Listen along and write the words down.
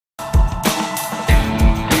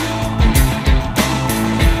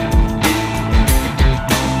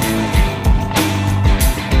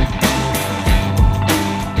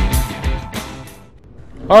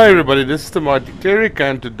Hi everybody, this is the Mighty Cleric,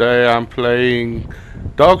 and today I'm playing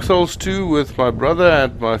Dark Souls 2 with my brother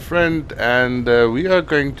and my friend, and I'm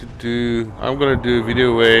going to do a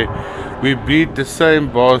video where we beat the same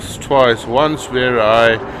boss twice. Once where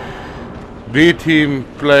I beat him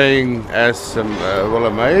playing as a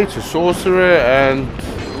mage, a sorcerer, and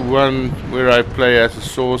one where I play as a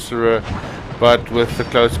sorcerer but with the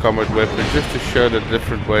close combat weapon, just to show the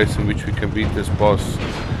different ways in which we can beat this boss.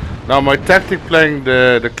 Now my tactic playing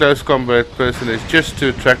the close combat person is just to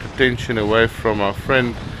attract attention away from our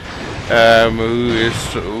friend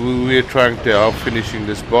who we're trying to help finishing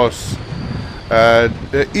this boss.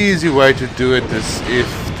 The easy way to do it is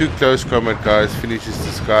if two close combat guys finishes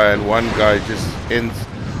this guy and one guy just ends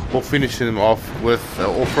or finishes him off with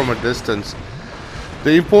or from a distance.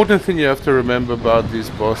 The important thing you have to remember about this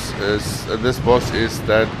boss is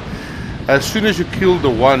that as soon as you kill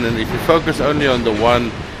the one, and if you focus only on the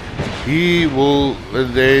one, he will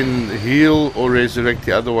then heal or resurrect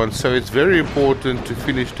the other one. So it's very important to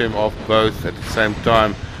finish them off both at the same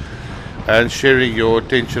time and sharing your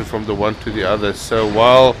attention from the one to the other. So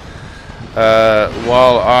while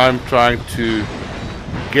I'm trying to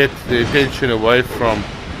get the attention away from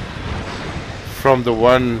the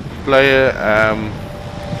one player,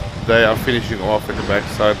 they are finishing off at the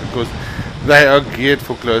backside because they are geared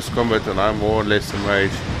for close combat and I'm more or less a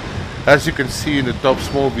mage. As you can see in the top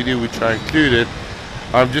small video which I included,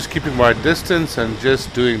 I'm just keeping my distance and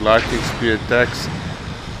just doing lightning spear attacks.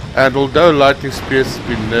 And although lightning spears have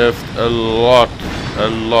been nerfed a lot,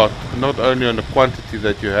 not only on the quantity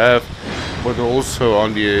that you have, but also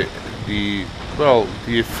on the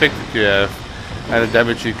effect that you have and the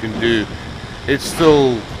damage you can do, it's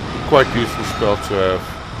still quite useful spell to have.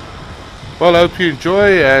 Well, I hope you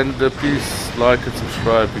enjoy, and please like and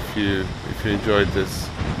subscribe if you enjoyed this.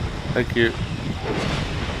 Thank you.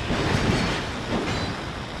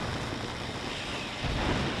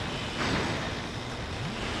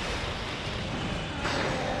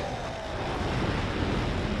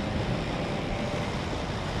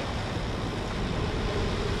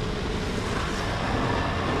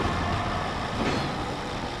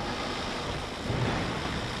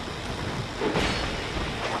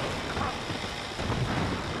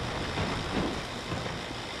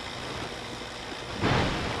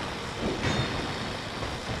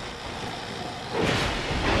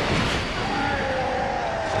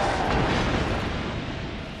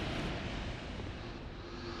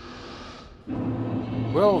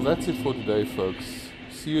 Well, that's it for today, folks.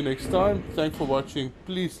 See you next time. Thanks for watching.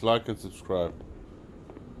 Please like and subscribe.